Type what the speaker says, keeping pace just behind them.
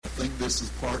think this is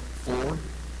part 4, and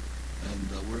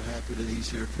we're happy that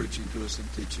he's here preaching to us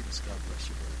and teaching us. God bless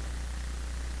you, brother.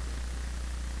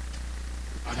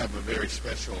 I have a very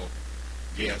special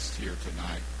guest here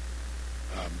tonight.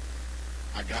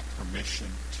 I got permission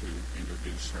to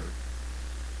introduce her.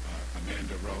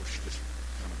 Amanda Roche, just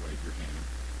kind of wave your hand.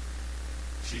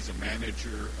 She's a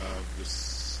manager of the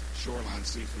Shoreline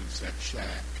Seafood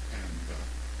Shack, and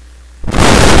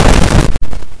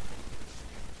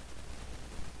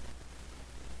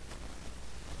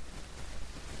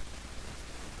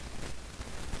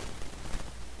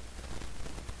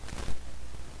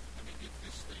let me get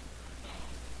this thing turned on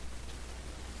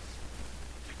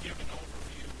to give an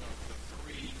overview of the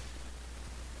three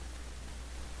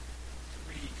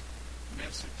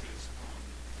messages on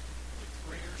the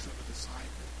prayers of a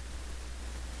disciple.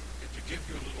 And to give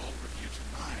you a little overview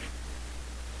tonight,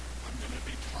 I'm going to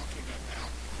be talking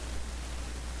about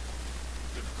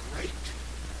the Great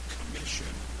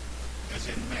Commission, as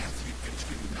in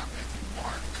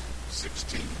Mark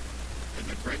 16. In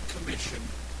the Great Commission,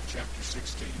 chapter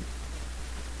 16,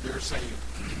 there's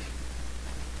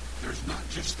not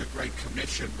just the Great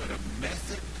Commission, but a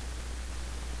method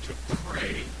to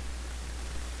pray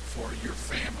for your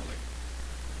family.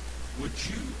 Would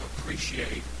you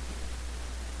appreciate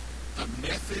a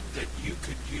method that you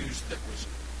could use that was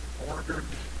ordered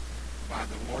by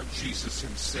the Lord Jesus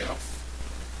himself?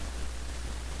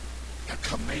 A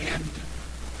command,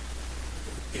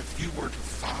 if you were to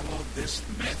follow this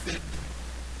method,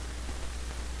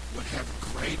 would have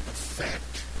great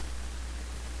effect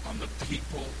on the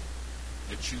people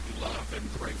that you love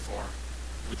and pray for.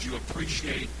 Would you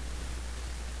appreciate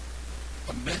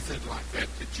a method like that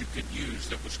you could use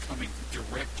that was coming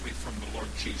directly from the Lord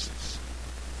Jesus?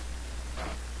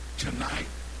 Tonight,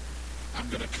 I'm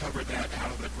going to cover that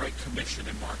out of the Great Commission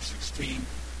in Mark 16.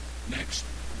 Next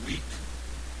week,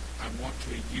 I want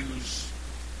to use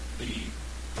the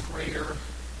prayer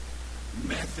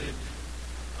method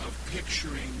of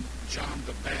picturing John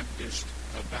the Baptist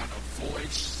about a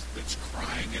voice that's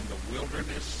crying in the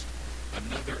wilderness,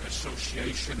 another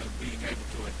association of being able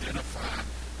to identify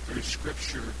through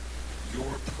Scripture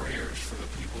your prayers for the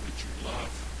people that you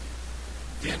love.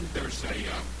 Then there's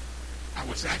I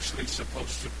was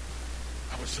supposed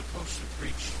to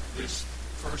preach this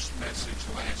first message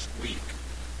last week,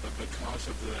 but because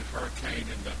of the hurricane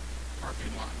and the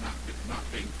parking lot not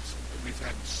being, we've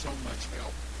had so much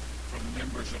help from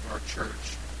members of our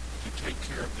church to take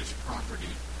care of this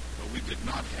property, but we did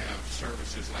not have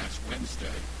services last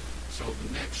Wednesday. So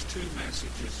the next 2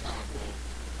 messages I will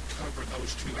cover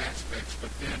those 2 aspects,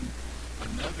 but then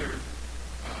another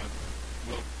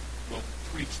we'll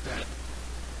preach that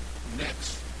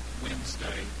next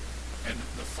Wednesday, and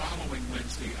the following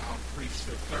Wednesday I'll preach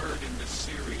the 3rd in the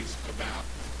series about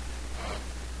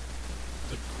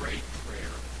the great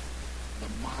prayer,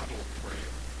 the model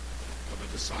prayer of a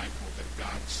disciple that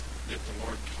the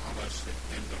Lord taught us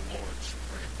in the Lord's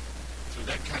Prayer. So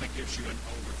that kind of gives you an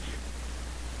overview.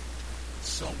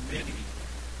 So many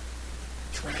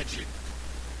tragic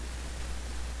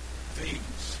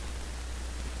things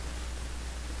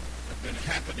have been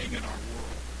happening in our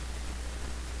world.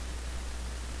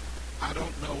 I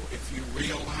don't know if you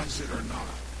realize it or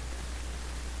not,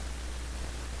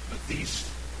 but these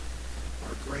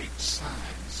are great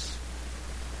signs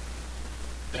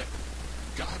that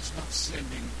God's not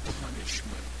sending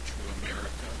punishment to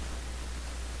America,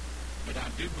 but I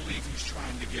do believe he's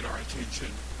trying to get our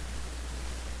attention.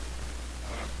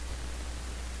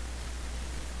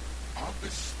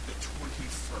 August the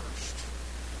 21st,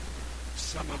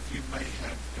 some of you may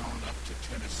have gone up to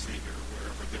Tennessee or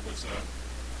wherever. There was a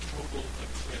total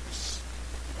eclipse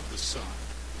of the sun.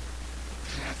 The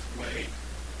pathway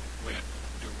went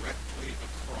directly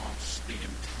across the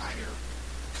entire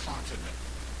continent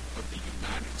of the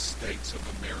United States of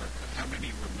America. How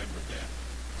many remember that?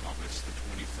 August the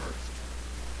 21st.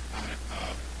 I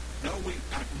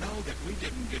know that we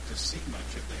didn't get to see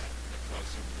much of that because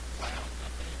of the cloud, I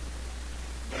think.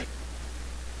 But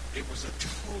it was a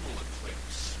total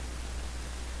eclipse.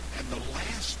 And the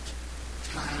last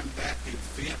time that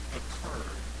event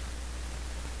occurred,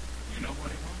 you know what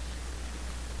it was?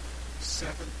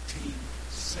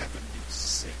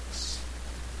 1776.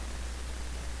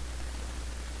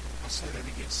 I'll say that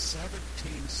again.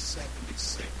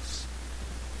 1776.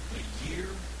 The year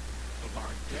of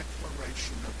our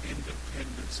Declaration of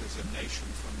Independence as a nation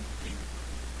from England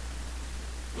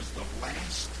was the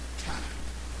last time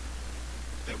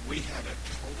that we had a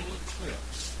total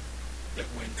eclipse that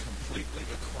went completely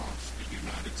across the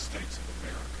United States of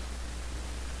America.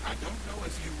 I don't know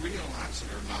if you realize it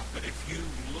or not, but if you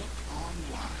look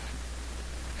online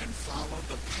and follow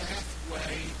the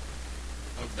pathway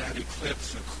of that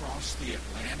eclipse across the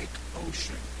Atlantic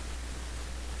Ocean,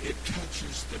 it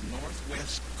touches the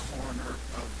northwest corner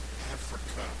of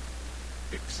Africa,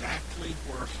 exactly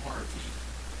where Harvey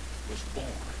was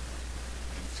born.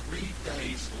 And 3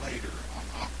 days later, on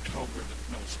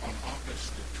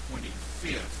August the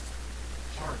 25th,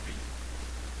 Harvey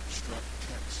struck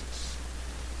Texas.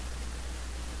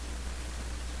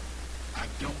 I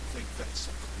don't think that's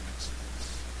a coincidence.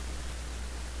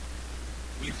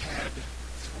 We've had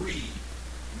 3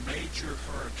 major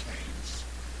hurricanes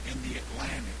in the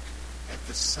Atlantic at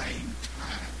the same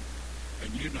time.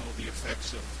 And you know the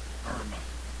effects of Irma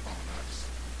on us.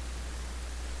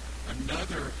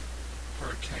 Another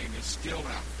hurricane is still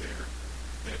out there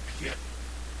that hit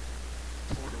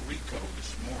Puerto Rico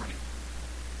this morning.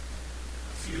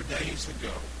 A few days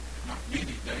ago, not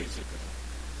many days ago,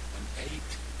 an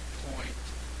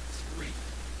 8.3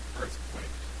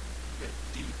 earthquake hit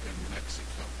deep in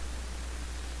Mexico.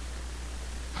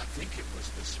 I think it was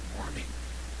this morning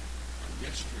or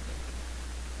yesterday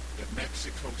that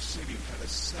Mexico City had a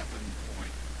 7.3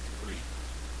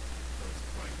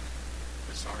 earthquake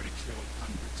that's already killed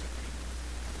hundreds of people.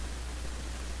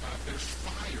 There's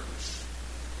fires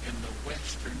in the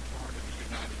western part of the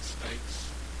United States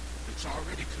that's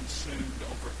already consumed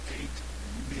over 8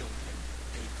 million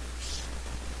acres.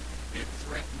 It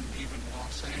threatened even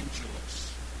Los Angeles,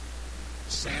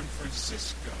 San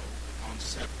Francisco on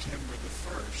September the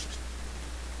 1st.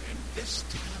 And this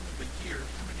time of the year,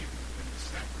 how many of you have been to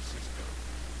San Francisco?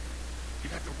 You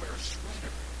have to wear a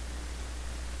sweater.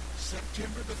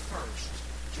 September the 1st,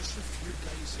 just a few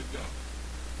days ago,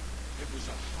 it was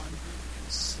 106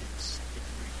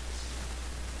 degrees.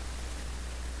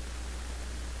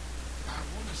 I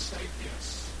want to say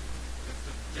this, that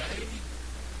the day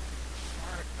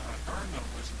Irma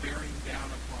was bearing down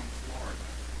upon Florida,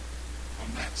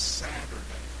 on that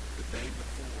Saturday, the day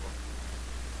before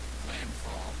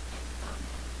landfall of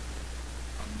Irma,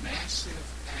 a massive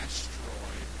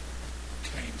asteroid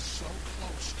came so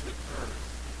close to Earth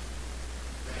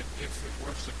that if it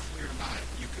was a clear night,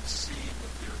 you could see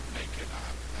with your naked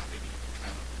eye without any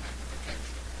kind of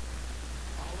magnification.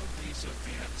 All of these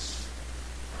events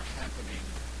are happening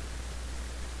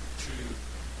to,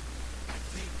 I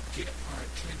think, get our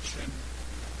attention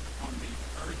on the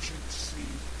urgency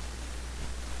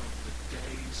of the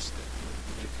days that we're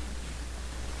living in.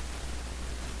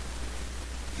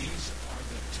 These are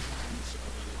the times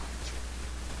of Elijah.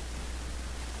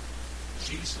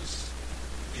 Jesus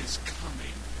is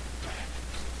coming back.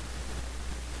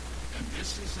 And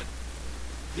this is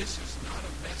not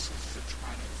a message to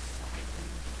try to frighten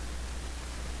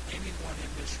anyone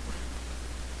in this room.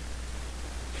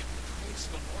 And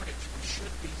praise the Lord, we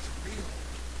should be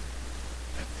thrilled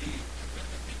at the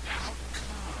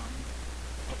outcome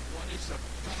of what is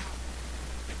about,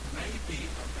 it may be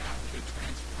about to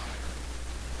transpire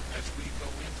as we go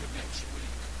into next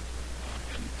week,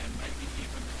 and maybe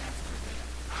even after that.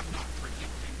 I'm not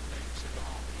predicting things at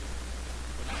all here,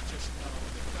 but I just know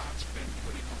that God's been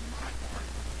putting on my heart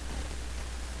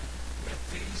that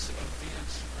these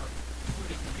events are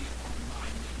putting me on my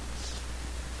knees.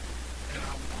 And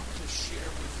I want to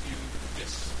share with you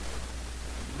this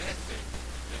method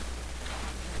that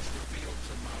God has revealed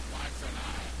to my wife and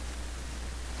I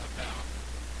about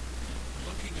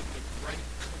looking at the Great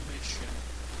Commission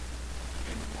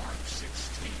in Mark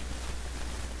 16.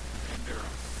 And there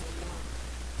are 4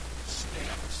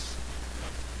 steps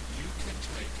that you can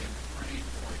take in praying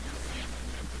for your family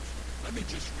members. Let me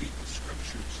just read the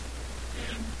scriptures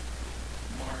in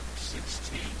Mark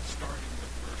 16, starting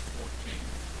with verse 14.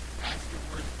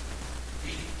 Afterward,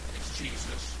 he, as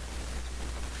Jesus,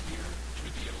 appeared to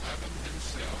the 11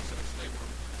 themselves as they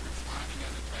were reclining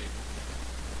at a table,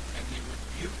 and he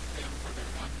rebuked them for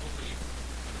their unbelief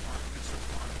and hardness of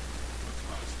heart,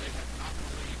 because they had not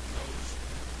believed those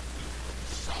who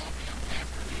saw him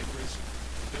after he had risen.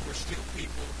 There were still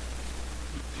people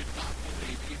who did not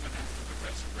believe even after the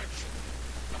resurrection.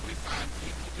 Now we find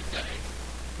people today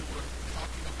who are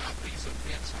talking about these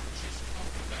events I was just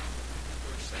talking about, who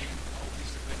are saying, oh,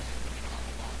 these have been happening all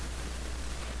along.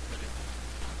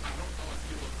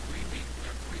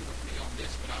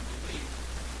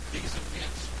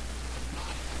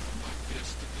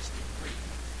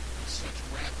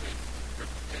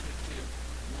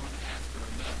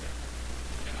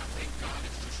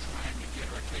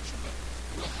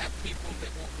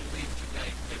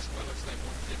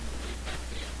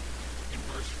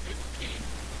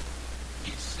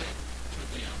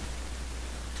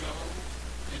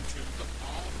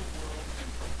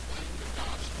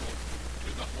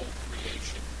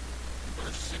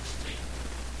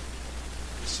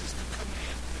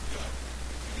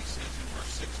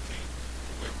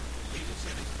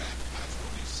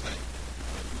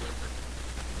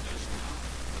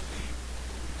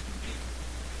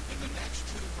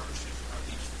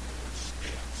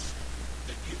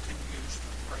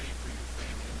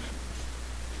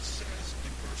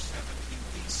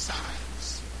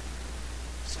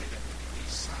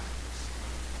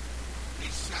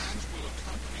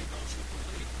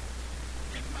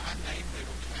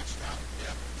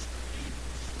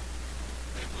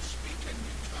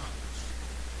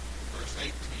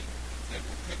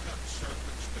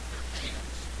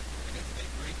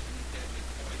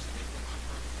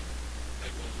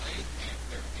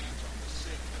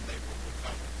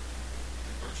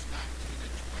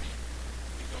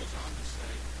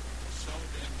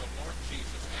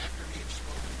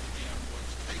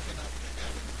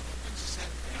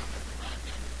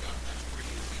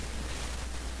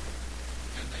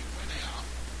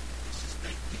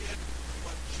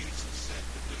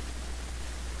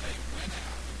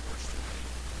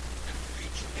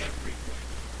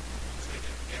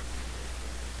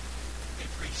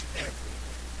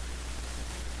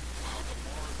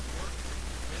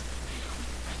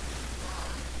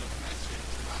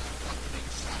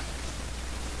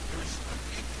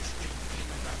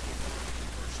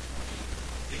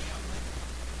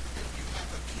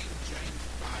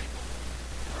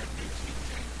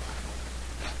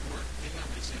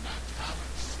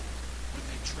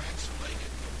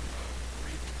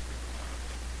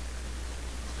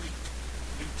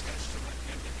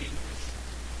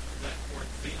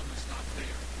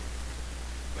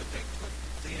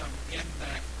 in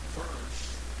that verse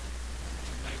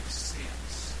to make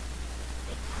sense.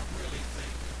 But I really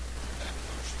think that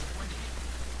verse 20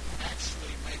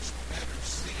 actually makes better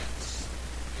sense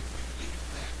if we leave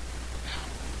that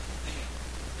out then.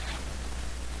 Now,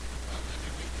 let me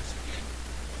read this again.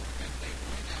 And they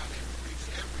went out and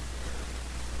preached everywhere,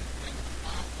 and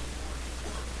while the Lord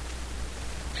worked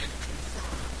and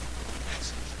confirmed the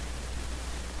message.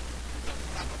 What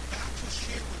I'm about to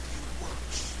share with you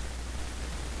works.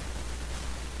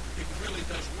 It really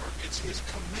does work. It's his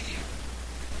command.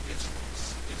 It's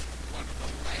one of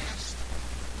the last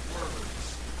words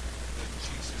that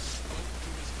Jesus spoke to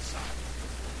his disciples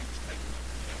before he was taken up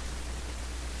to heaven.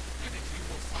 And if you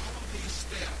will follow these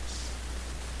steps,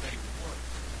 they work.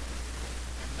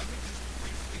 And let me just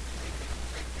briefly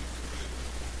take you through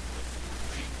the four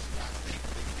things that I think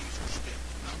that these are steps.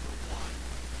 Number one,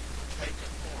 take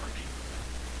authority.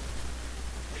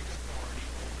 Take authority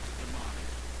over the demonic.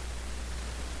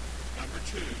 Number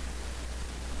two,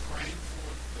 praying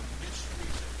for the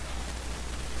mysteries of God.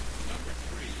 Number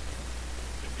three,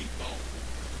 to be bold.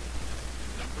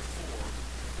 And number four,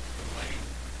 the laying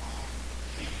on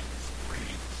hands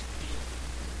brings healing.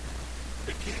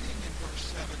 Beginning in verse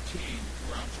 17,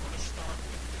 where I'm going to start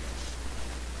with this,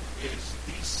 is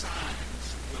these signs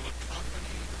will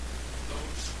accompany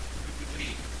those who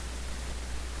believe.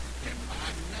 In my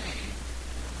name,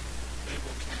 they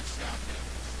will cast out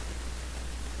devils.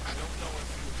 I don't know if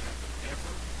you have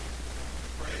ever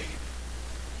prayed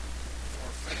for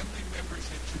family members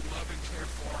that you love and care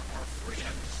for, or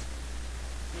friends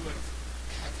who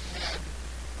have had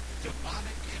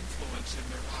demonic influence in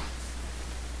their life.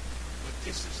 But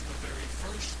this is the very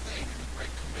first thing in the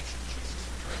Great Commission Jesus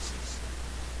addresses,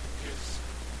 is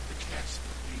to cast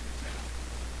the demons out.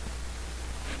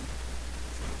 And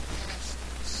for the past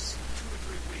 2 or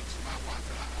 3 weeks, my wife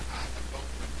and I have both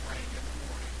been praying in the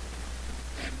morning.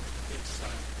 And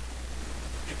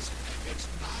it's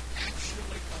not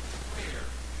actually a prayer.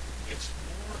 It's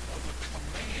more of a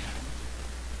command.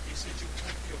 He said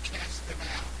you'll cast them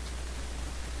out.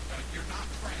 You're not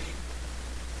praying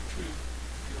to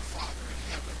your Father in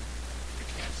heaven to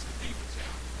cast the demons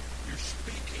out. You're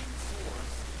speaking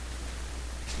forth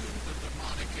to the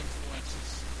demonic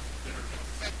influences that are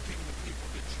affecting the people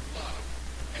that you love,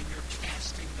 and you're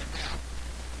casting them out.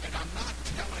 And I'm not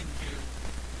telling you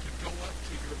to go up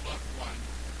to your loved one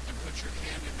and put your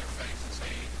hand in their face and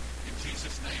say, in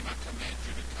Jesus' name, I command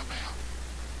you to come out.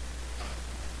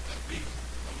 Be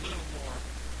a little more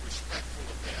respectful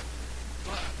of that.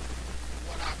 But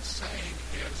what I'm saying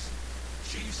is,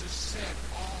 Jesus said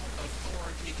all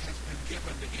authority has been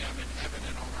given to him in heaven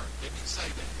and on earth. Did he say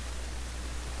that?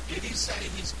 Did he say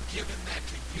he's given that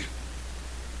to you?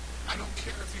 I don't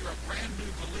care if you're a brand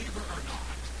new believer or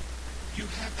not. You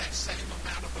have that same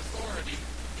amount of authority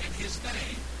in his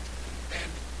name.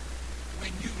 And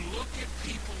when you look at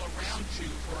people around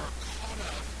you who are caught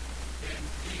up in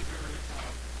either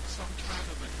some kind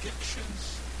of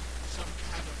addictions, some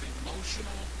kind of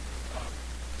emotional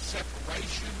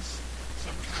separations,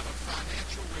 some kind of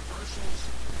financial reversals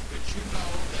that you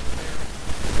know that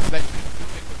they've been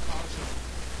doing because of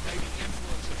maybe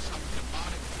influence of some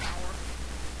demonic power,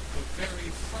 the very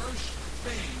first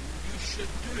thing you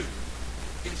should do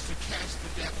is to cast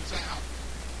the devils out.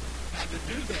 Now to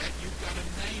do that, you've got to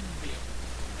name them.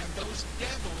 And those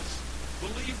devils,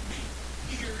 believe me,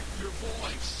 hear your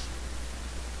voice.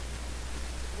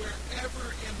 Wherever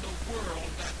in the world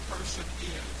that person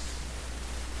is,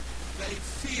 they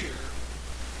fear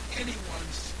anyone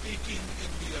speaking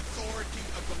in the authority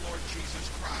of the Lord Jesus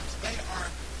Christ. They are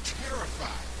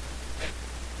terrified that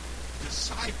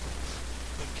disciples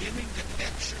beginning to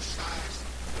exercise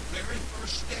the very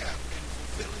first step in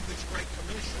fulfilling this Great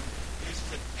Commission is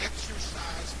to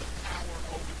exercise the power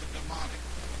over the demonic.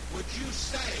 Would you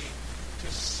say, to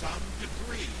some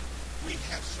degree, we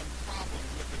have some problems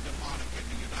with the demonic in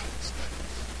the United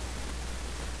States?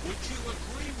 Would you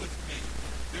agree with me?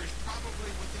 There's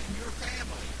probably within your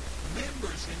family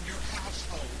members in your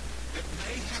household that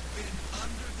may have been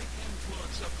under the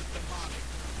influence of the demonic.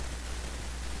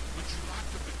 Would you like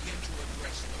to begin to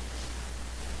address those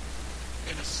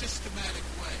in a systematic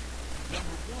way?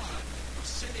 Number one,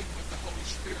 sitting with the Holy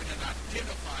Spirit and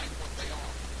identifying what they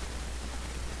are.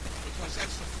 Because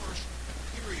that's the first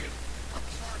period or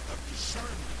part of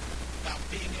discernment about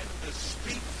being able to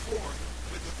speak forth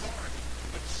with authority.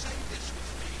 But say this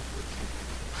with me, would you?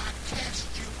 I cast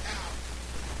you out.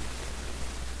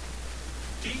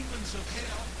 Demons of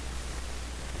hell,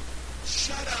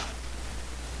 shut up.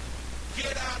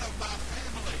 Get out of my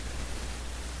family.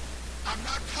 I'm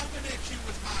not coming at you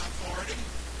with my authority.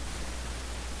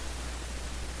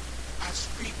 I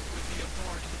speak the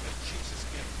authority that Jesus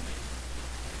gave me.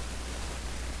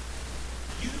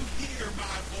 You hear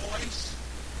my voice.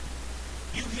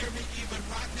 You hear me even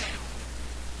right now.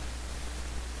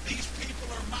 These people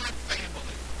are my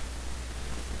family.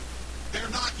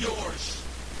 They're not yours.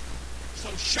 So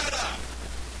shut up.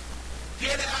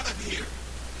 Get out of here.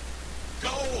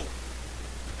 Go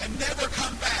and never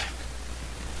come back.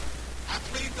 I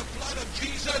plead the blood of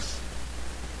Jesus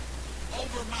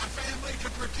over my family to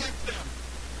protect them.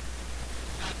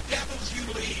 Now, devils, you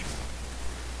leave.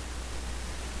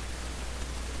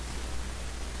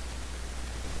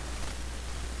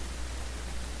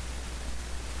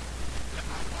 I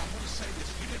want to say this.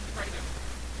 You didn't pray to.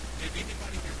 Did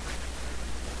anybody here pray to?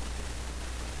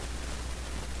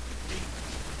 The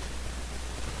demons.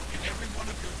 In every one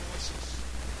of your voices,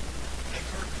 they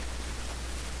heard me.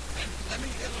 And let me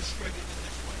illustrate it in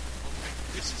this way. Okay?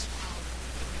 This is how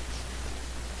the ministry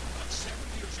was.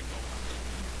 Several years ago, I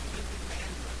lived in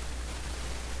Mandarin.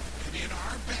 And in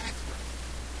our bathroom,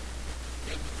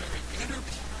 in the very inner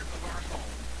part of our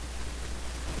home,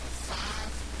 a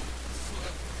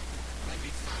 5-foot,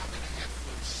 maybe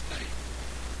 5.5-foot snake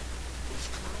was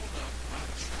curled up by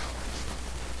the shower stall.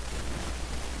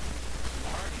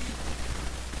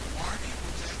 Marty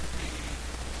was at the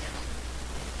counter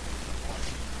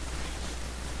washing her face.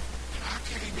 And I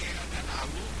came in and I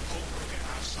looked over and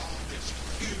I saw this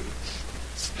huge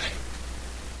snake.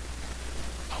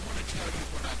 I want to tell you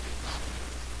what I did not do.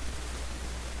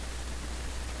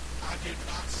 I did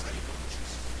not say, Lord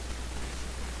Jesus,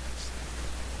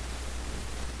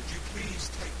 would you please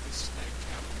take this snake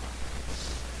out of my house?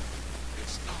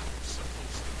 It's not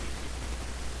supposed to be here.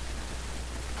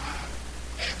 I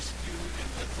ask you in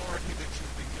the authority that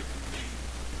you've been giving me,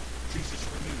 Jesus,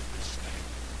 remove this snake.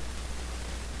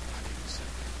 I didn't say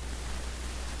that.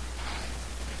 I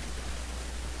didn't do it.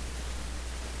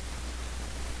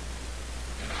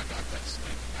 And I got that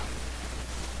snake out of the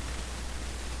house.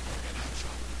 And I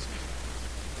chopped its head off.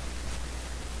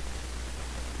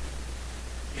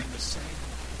 In the same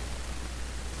way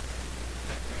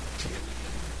that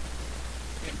reptilian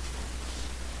influence,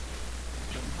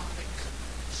 demonic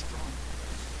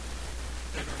strongholds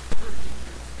that are hurting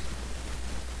your family.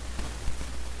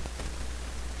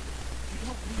 You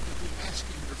don't need to be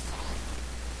asking your father.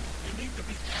 You need to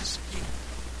be asking,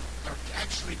 or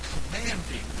actually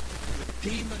commanding, the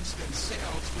demons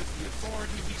themselves with the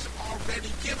authority he's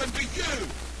already given to you.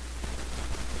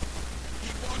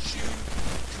 He wants you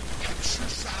to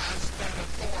exercise that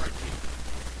authority.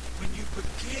 When you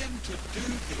begin to do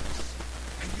this,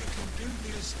 and you can do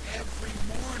this every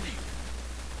morning,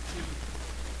 to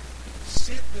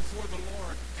sit before the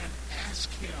Lord and ask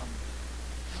him,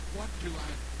 what do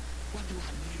I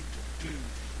need to do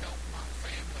to help my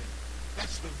family?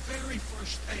 That's the very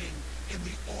first thing in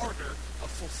the order of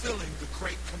fulfilling the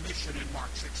Great Commission in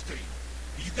Mark 16.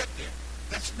 You get there.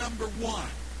 That's number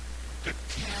one, to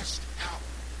cast out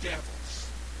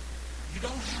devils. You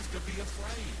don't have to be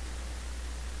afraid.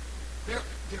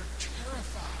 They're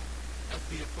terrified of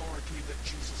the authority that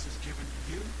Jesus has given to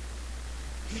you.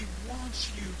 He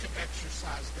wants you to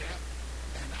exercise that.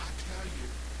 And I tell you,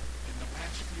 in the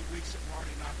last few weeks that Marty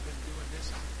and I have been doing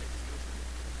this, it feels good.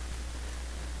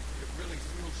 It really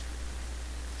feels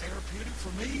therapeutic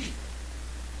for me.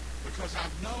 Because I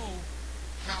know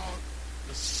how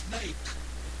the snake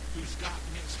who's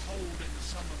gotten its hold into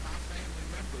some of my family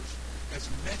members has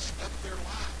messed up their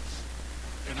lives.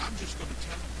 And I'm just going to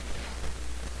tell them,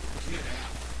 get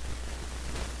out.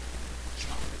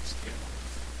 Chop its head off.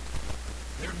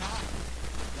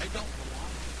 They don't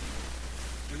belong to you,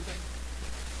 do they?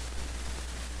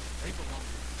 They belong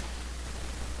to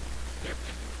God.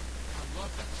 I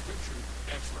love that scripture.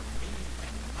 As for me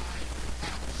and my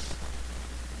house,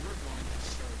 we're going to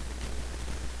serve the Lord.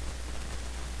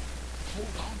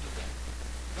 Hold on to that.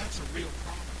 That's a real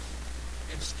promise.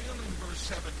 And still in verse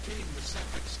 17, the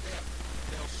second step,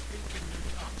 they'll speak in new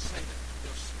tongues. Say that.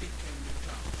 They'll speak in new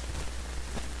tongues.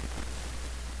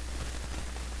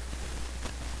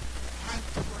 I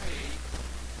pray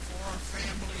for our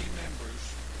family members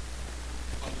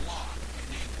a lot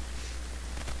in English.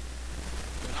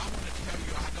 But I want to tell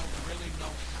you, I don't really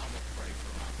know how to pray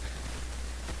for my family.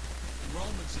 In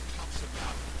Romans, it talks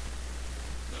about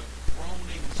the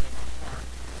groanings of our heart,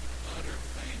 utter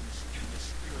things in the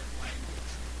spirit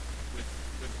language,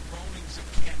 with groanings that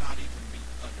cannot even be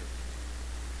uttered.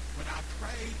 When I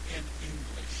pray in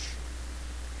English,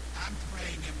 I'm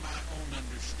praying in my own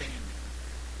understanding.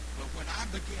 But when I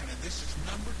begin, and this is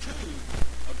number 2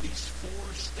 of these 4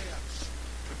 steps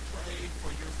to pray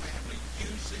for your family,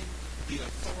 using the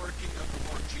authority of the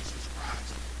Lord Jesus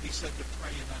Christ, he said to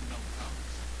pray in unknown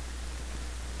tongues.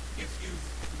 If you've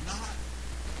not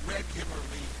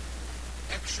regularly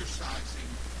exercising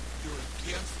your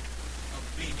gift of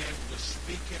being able to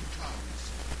speak in tongues,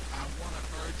 I want to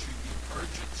urge you, the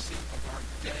urgency of our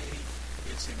day,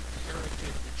 it's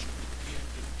imperative that you begin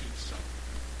to do so.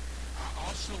 I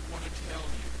also want to tell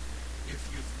you, if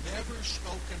you've never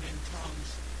spoken in tongues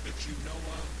that you know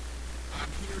of,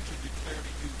 I'm here to declare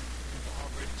to you, you've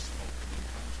already spoken in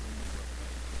tongues when you were a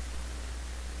baby.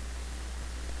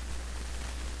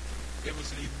 It was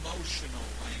an emotional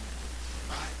language,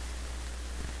 right?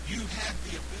 You had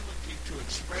the ability to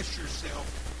express yourself.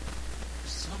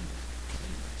 Some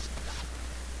demons got me.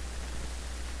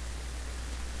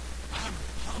 I'm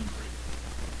hungry.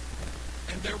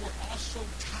 And there were also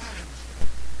times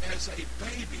as a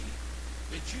baby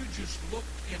that you just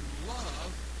looked in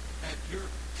love at your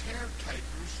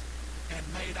caretakers and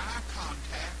made eye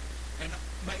contact and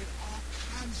made all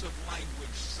kinds of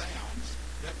language sounds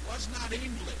that was not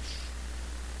English.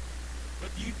 But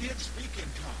you did speak in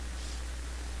tongues.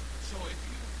 So if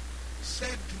you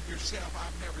said to yourself,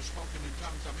 I've never spoken in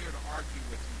tongues, I'm here to argue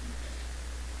with you, you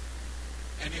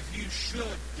have. And if you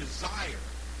should desire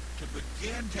to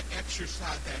begin to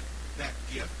exercise that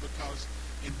gift, because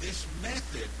in this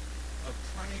method of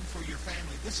praying for your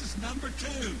family, this is number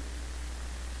 2.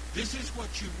 This is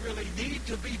what you really need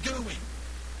to be doing,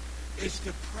 is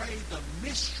to pray the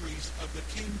mysteries of the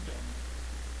kingdom.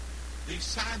 These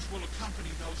signs will accompany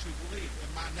those who believe.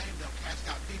 In my name they'll cast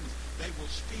out demons. They will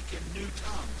speak in new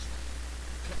tongues.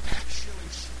 To actually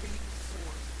speak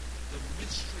forth the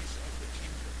mysteries of the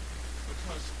kingdom.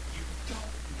 Because you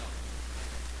don't know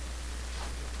how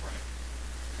to pray.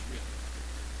 Really.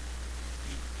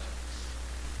 He does.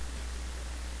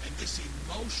 And this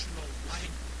emotional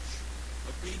language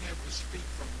of being able to speak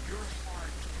from your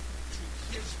heart to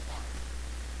his heart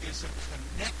is a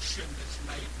connection that's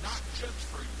made not just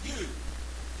for you,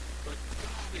 but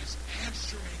God is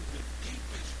answering the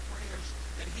deepest prayers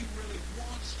that he really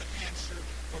wants to answer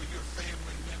for your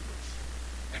family members.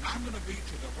 And I'm going to be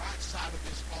to the right side of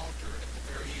this altar at the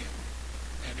very end.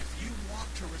 And if you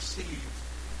want to receive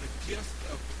the gift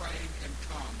of praying in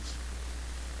tongues,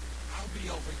 I'll be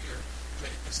over here to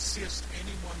assist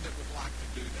anyone that would like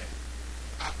to do that.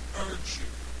 I urge you.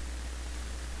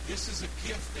 This is a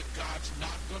gift that God's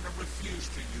not going to refuse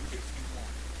to you if you want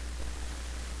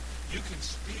it. You can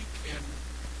speak in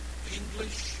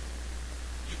English,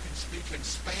 you can speak in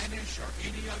Spanish or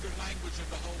any other language in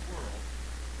the whole world,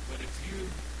 but if you,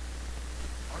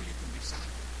 or you can be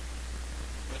silent,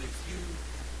 but if you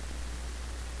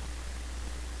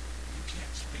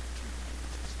can't speak 2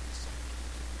 languages at the same time.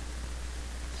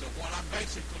 So what I'm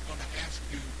basically going to ask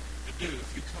you to do, if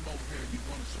you come over here and you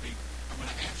want to speak, I'm going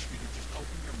to ask you to just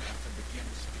open your mouth and begin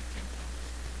to speak in tongues.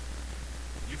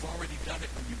 You've already done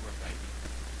it when you were a baby.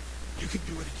 You can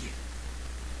do it again.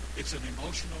 It's an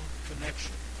emotional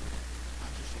connection.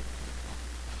 I just opened your mouth.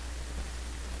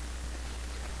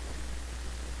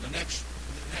 The next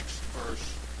verse,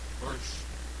 verse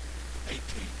 18.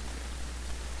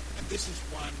 And this is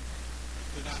one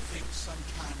that I think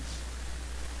sometimes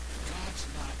God's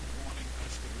not wanting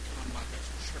us to become like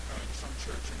some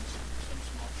church in some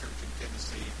small church in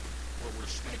Tennessee where we're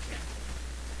snake handling.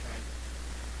 Okay?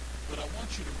 But I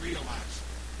want you to realize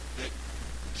that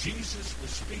Jesus was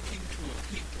speaking to a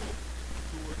people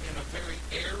who were in a very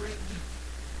arid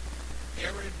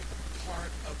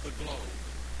part of the globe.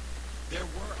 There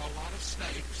were a lot of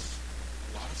snakes,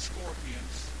 a lot of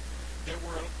scorpions. There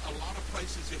were a lot of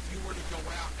places, if you were to go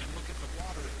out and look at the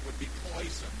water, it would be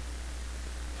poison.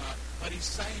 But he's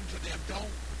saying to them, don't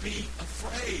be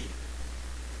afraid.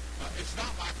 It's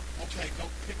not like, okay, go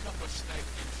pick up a snake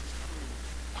and just prove.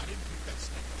 I didn't pick that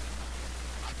snake up in my hand.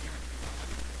 I guarantee you, I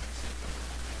didn't pick that snake up in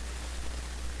my hand.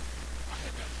 I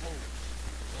had that holes.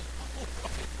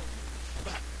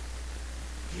 But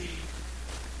he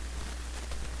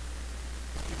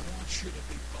wants you to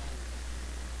be bold.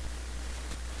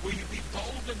 Will you be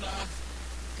bold enough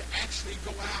to actually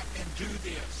go out and do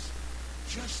this?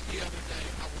 Just the other day,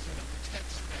 I was in a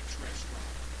Tex-Mex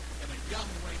restaurant, and a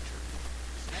young waiter,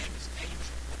 his name is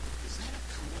Angel. Is that a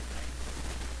cool name?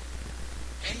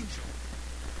 Angel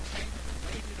came and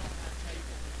laid it on our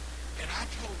table. And I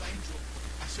told Angel,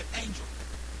 I said, Angel,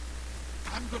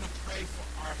 I'm going to pray for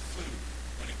our food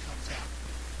when it comes out.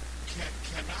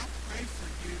 Can I pray for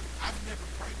you? I've never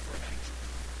prayed for an angel.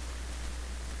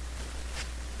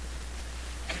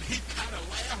 And he kind of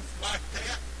laughed like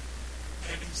that.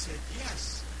 And he said,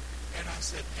 yes. And I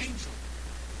said, Angel,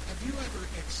 have you ever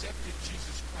accepted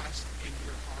Jesus Christ in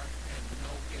your heart and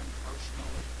know him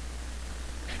personally?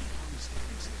 And he hung his head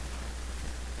and said, no.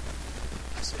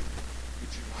 I said,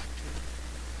 would you like to?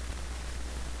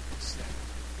 He said,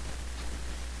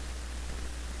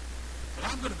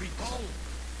 I'm going to be bold.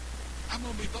 I'm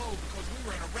going to be bold because we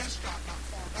were in a restaurant not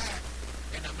far back,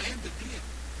 and Amanda did.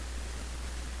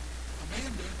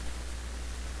 Amanda,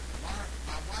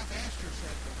 my wife asked her,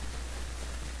 said,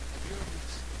 have you ever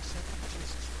accepted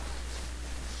Jesus Christ?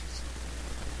 She said,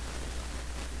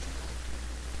 would you like to?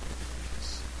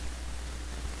 Yes.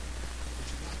 Would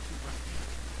you like to right now?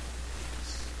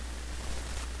 Yes.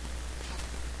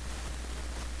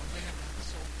 Amanda, I'm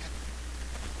so happy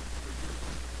for your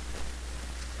life.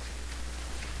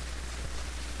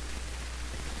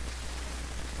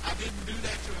 I didn't do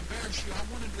that to embarrass you. I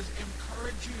wanted to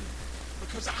encourage you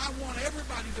because I want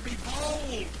everybody to be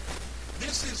bold.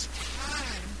 This is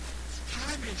time.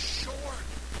 Time is short.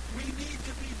 We need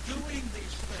to be doing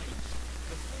these things.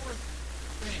 The fourth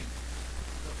thing,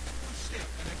 the fourth step,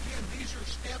 and again, these are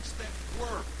steps that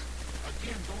work.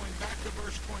 Again, going back to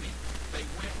verse 20, they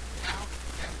went out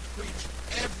and preached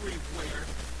everywhere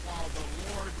while the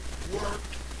Lord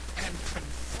worked and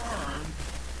confirmed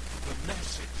the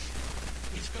message.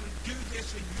 He's going to do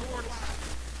this in your life.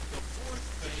 The fourth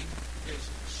thing is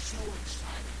so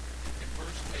exciting. In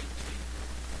verse 18,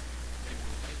 they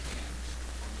will lay hands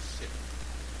on the sick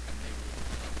and they will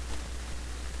recover.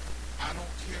 I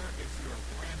don't care if you're a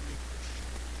brand new Christian.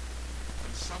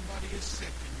 When somebody is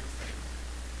sick in your family,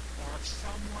 or if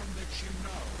someone that you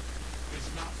know is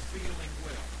not feeling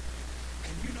well,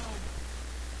 and you know,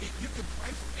 you can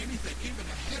pray for anything, even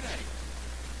a headache.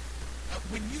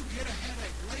 When you get a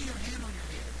headache, lay your hand on your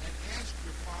head and ask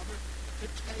your Father to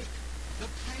take the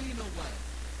pain away.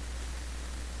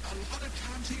 A lot of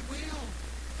times He will.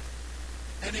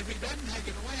 And if He doesn't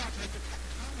take it away, I'll take the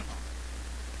Tylenol.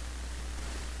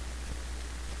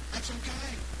 That's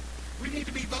okay. We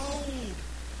need to be bold.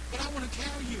 But I want to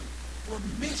tell you, we're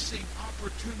missing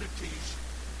opportunities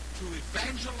to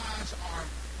evangelize our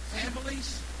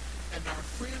families and our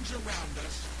friends around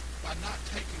us by not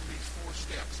taking these four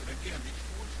steps. And again, these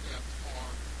four steps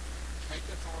are take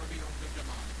authority over the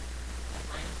demonic,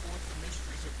 praying forth the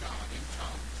mysteries of God in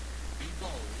tongues, be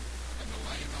bold, and the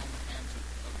laying on the hands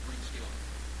of brings healing.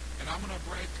 And I'm going to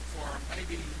break for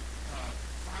maybe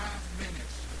 5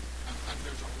 minutes. And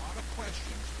there's a lot of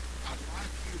questions. I'd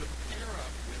like you to pair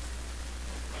up with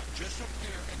just a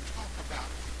pair and talk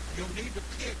about. You'll need to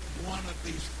pick one of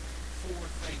these four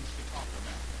things to talk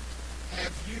about.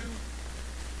 Have you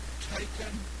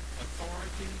taken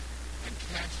authority and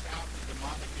cast out the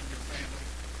demonic in your family?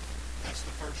 That's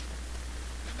the first one.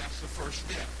 And that's the first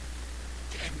step.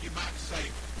 And you might say,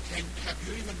 have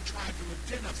you even tried to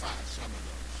identify some of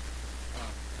those?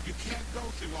 You can't go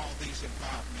through all these in 5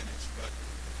 minutes, but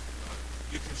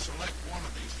you can select one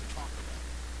of these to talk about.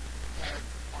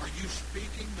 Are you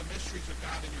speaking the mysteries of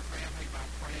God in your family by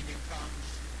praying in tongues?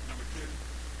 Number 2.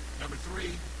 Number 3,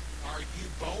 are you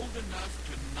bold enough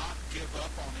to not give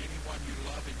up on anyone you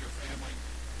love in your family?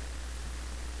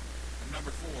 And number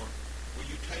 4, will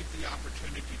you take the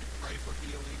opportunity to pray for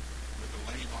healing with the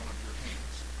laying on of your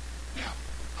hands? Now,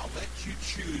 I'll let you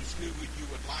choose who you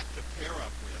would like to pair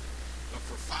up with, but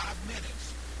for 5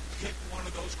 minutes, pick one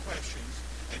of those questions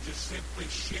and just simply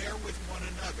share with one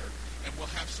another, and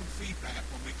we'll have some feedback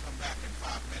when we come back in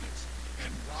 5 minutes.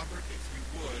 And Robert, if you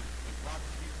would, is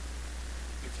Robert here?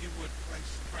 If you would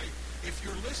pray. If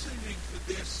you're listening to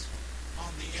this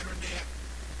on the internet,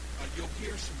 you'll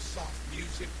hear some soft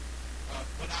music.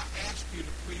 But I ask you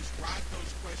to please write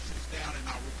those questions down, and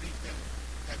I'll repeat them.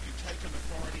 Have you taken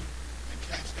authority and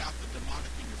cast out the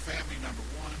demonic in your family? Number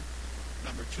 1.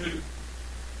 Number 2,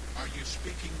 are you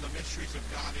speaking the mysteries of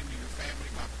God into your family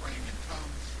by praying in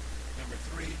tongues? Number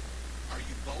 3, are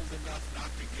you bold enough not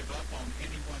to give up on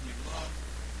anyone you love?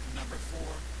 And number 4,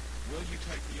 will you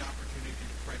take the opportunity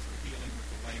to pray for healing with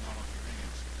the laying on of your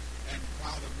hands? And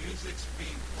while the music's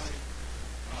being played,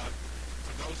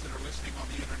 for those that are listening on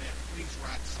the internet, please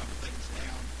write some things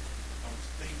down,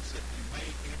 things that may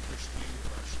interest you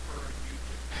or spur you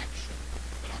to action.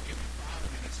 But I'll give you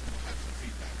 5 minutes and we'll have some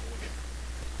feedback. Go ahead.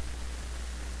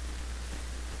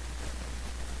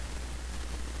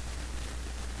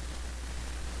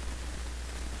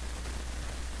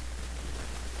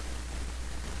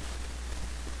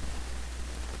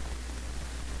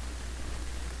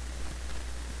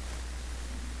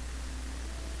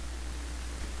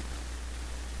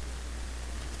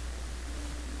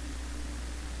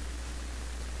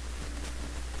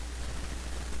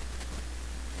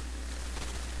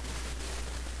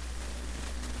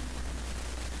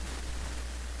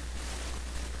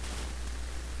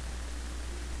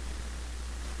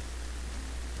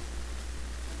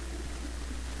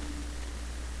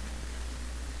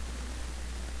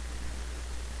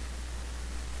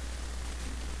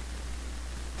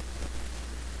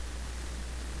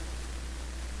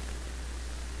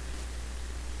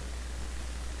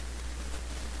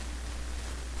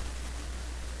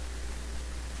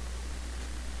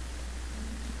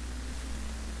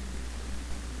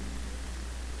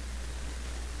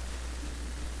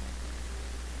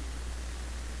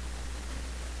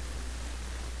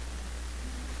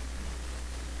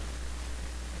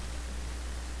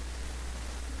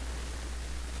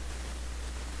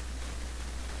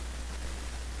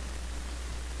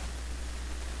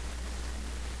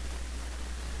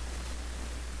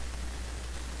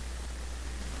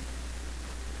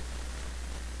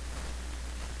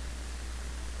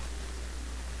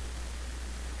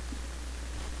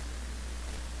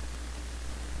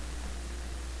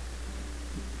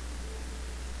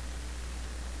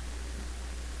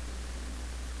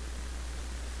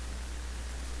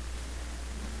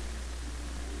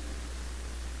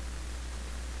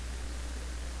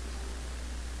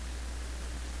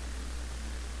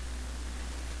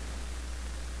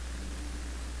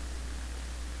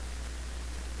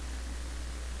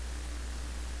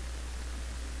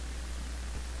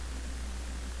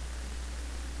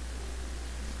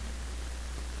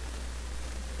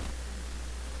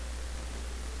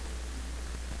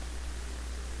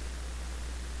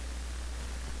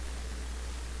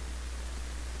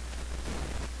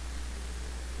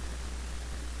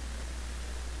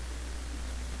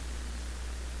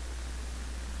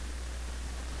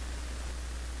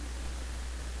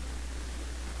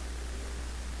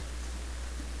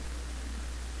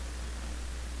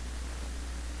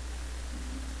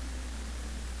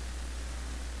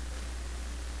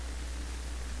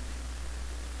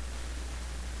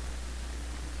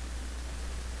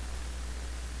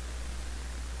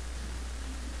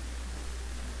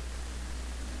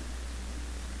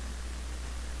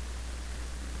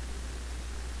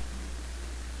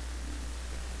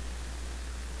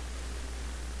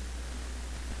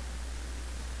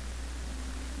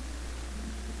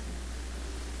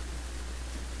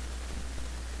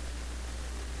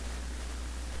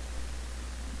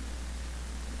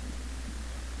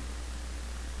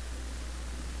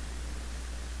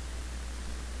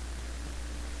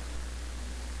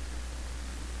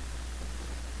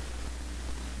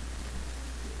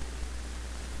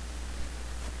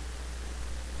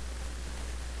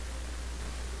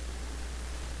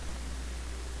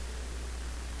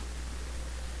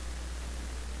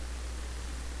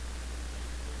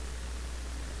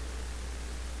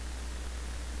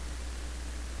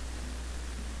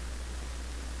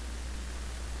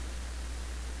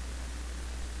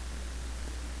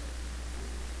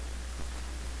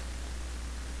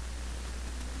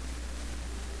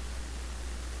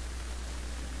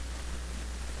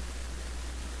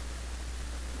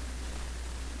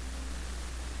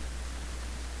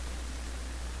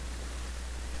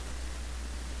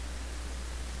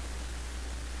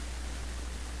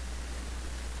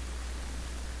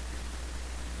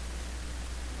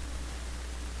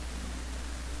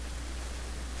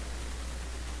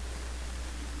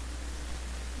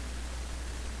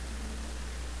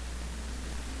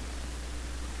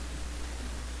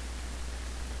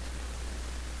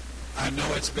 I know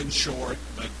it's been short,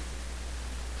 but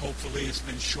hopefully it's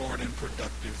been short and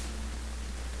productive.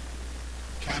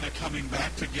 Kind of coming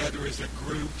back together as a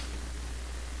group.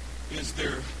 Is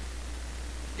there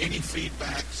any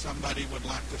feedback somebody would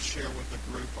like to share with the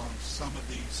group on some of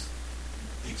these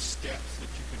steps that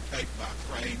you can take by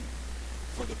praying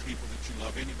for the people that you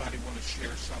love? Anybody want to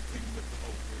share something with the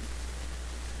whole group?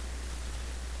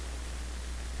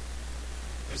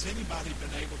 Has anybody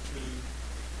been able to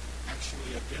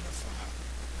actually identify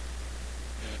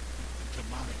the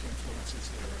demonic influences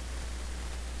that are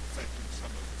affecting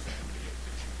some of the family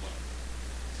that you love?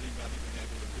 Has anybody been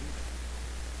able to do that?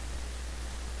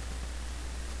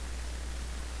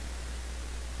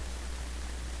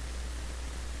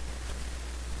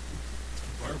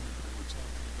 Barbara, we were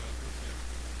talking about her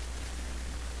family.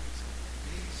 It's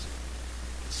amazing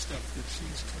the stuff that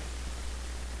she's done.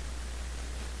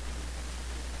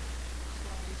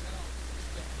 Cries out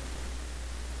stuff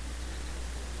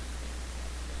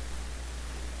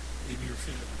in your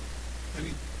family. I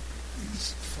mean,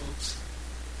 these folks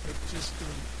have just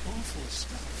done awful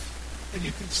stuff. And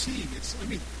you can see,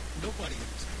 nobody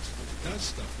intentionally does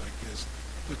stuff like this,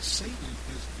 but Satan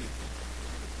has been,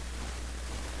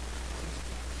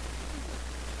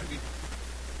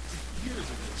 years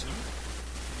of this,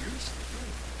 years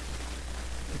straight.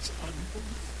 It's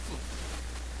unbelievable.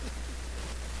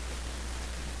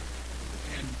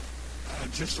 And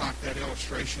just like that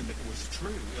illustration that was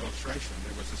true illustration,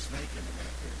 there was a snake in the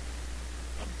bathroom.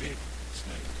 A big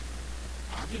snake.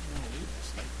 I didn't want to leave the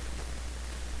snake.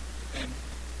 And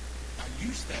I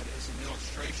used that as an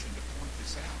illustration to point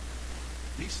this out.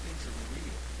 These things are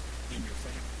real in your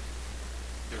family.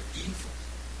 They're evil.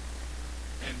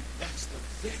 And that's the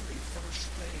very first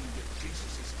thing that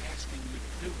Jesus is asking you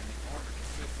to do in order to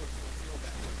fulfill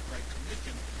that great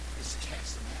commission is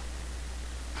cast them out.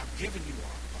 I've given you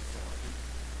authority.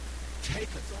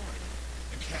 Take authority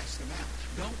and cast them out.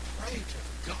 Don't pray to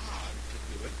God to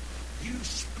do it. You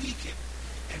speak it.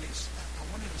 And I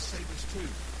wanted to say this too.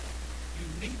 You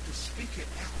need to speak it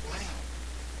out loud.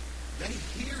 They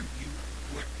hear you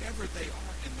wherever they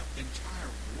are in the entire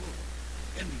world,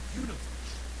 in the universe,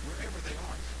 wherever they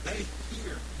are. They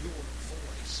hear your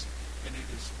voice, and it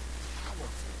is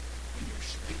powerful when you're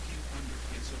speaking under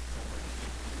his authority.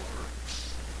 It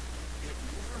works. It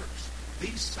works.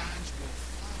 These signs will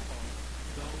follow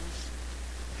those,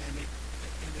 and it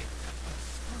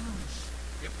affirms.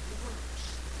 It works.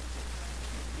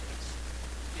 Yes.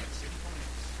 Yes. Anyone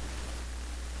else?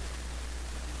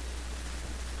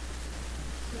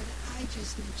 But I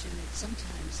just mentioned that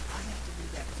sometimes I have to do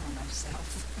that for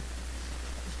myself,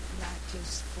 not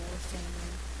just for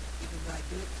family, even though I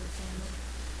do it for family.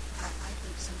 I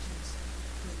think sometimes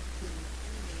when the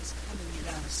enemy is coming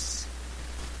at us,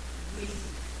 we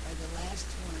are the last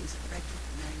ones that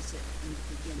recognize it in the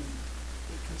beginning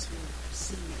because we're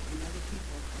seeing it and other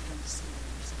people are going to see it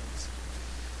themselves.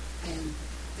 And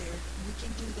we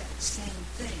can do that same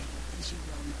thing, as you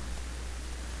well know,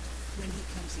 when he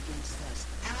comes against us.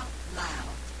 Out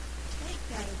loud, take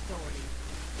that authority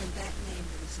in that name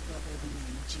that is above every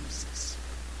name, Jesus.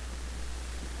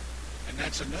 And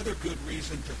that's another good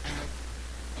reason to have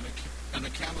an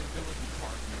accountability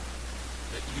partner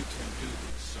that you can do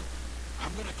this. So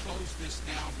I'm going to close this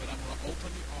now, but I'm going to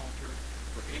open the altar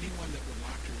for anyone that would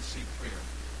like to receive prayer.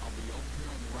 I'll be over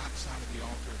here on the right side of the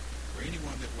altar for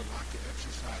anyone that would like to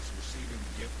exercise receiving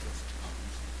the gift of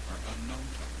tongues or unknown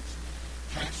tongues.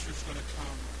 Pastor's going to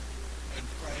come and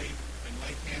pray and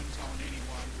lay hands on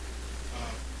anyone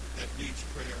that needs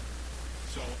prayer.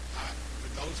 So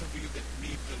for those of you that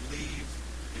need to leave,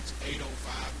 it's 8:05,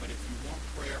 but if you want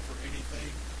prayer for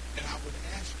anything, and I would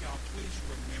ask y'all, please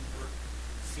remember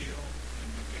Phil and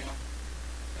Miguel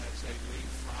as they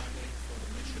leave Friday for the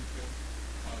mission trip.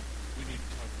 We need to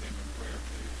cover them in prayer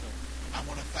too. So I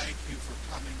want to thank you for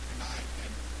coming tonight.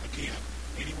 And again,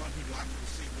 anyone who'd like to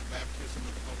receive the baptism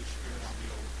of the Holy Spirit, I'll be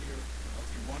over here.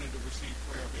 If you wanted to receive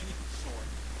prayer of any sort,